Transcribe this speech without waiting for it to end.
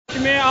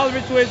your man Oliver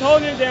Twist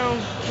holding it down.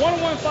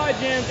 101.5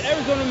 JamZ,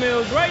 Arizona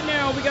Mills. Right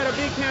now, we got a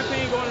big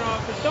campaign going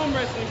on for Stone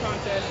Wrestling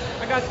Contest.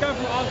 I got Scott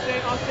from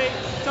Allstate.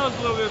 Allstate, tell us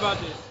a little bit about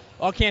this.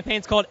 Our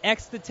campaign's called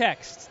X the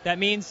Text. That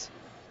means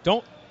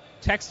don't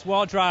text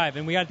while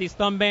driving. We got these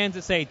thumb bands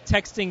that say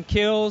texting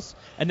kills,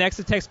 and the X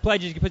the Text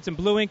pledges. You can put some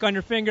blue ink on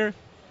your finger,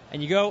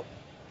 and you go,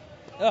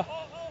 ugh.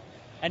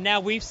 And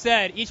now we've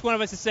said, each one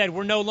of us has said,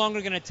 we're no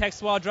longer going to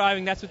text while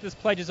driving. That's what this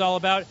pledge is all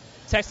about.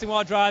 Texting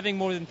while driving,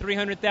 more than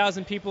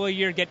 300,000 people a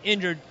year get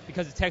injured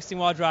because of texting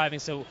while driving,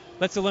 so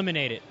let's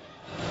eliminate it.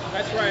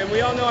 That's right, and we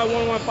all know at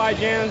 101.5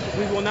 JamZ,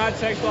 we will not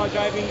text while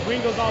driving.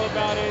 Gringo's all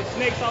about it,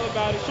 Snake's all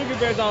about it, Sugar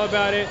Bear's all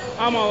about it,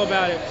 I'm all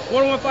about it.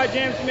 101.5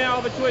 JamZ, man,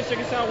 Oliver Twist, check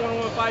us out,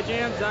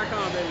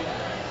 101.5JamZ.com,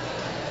 baby.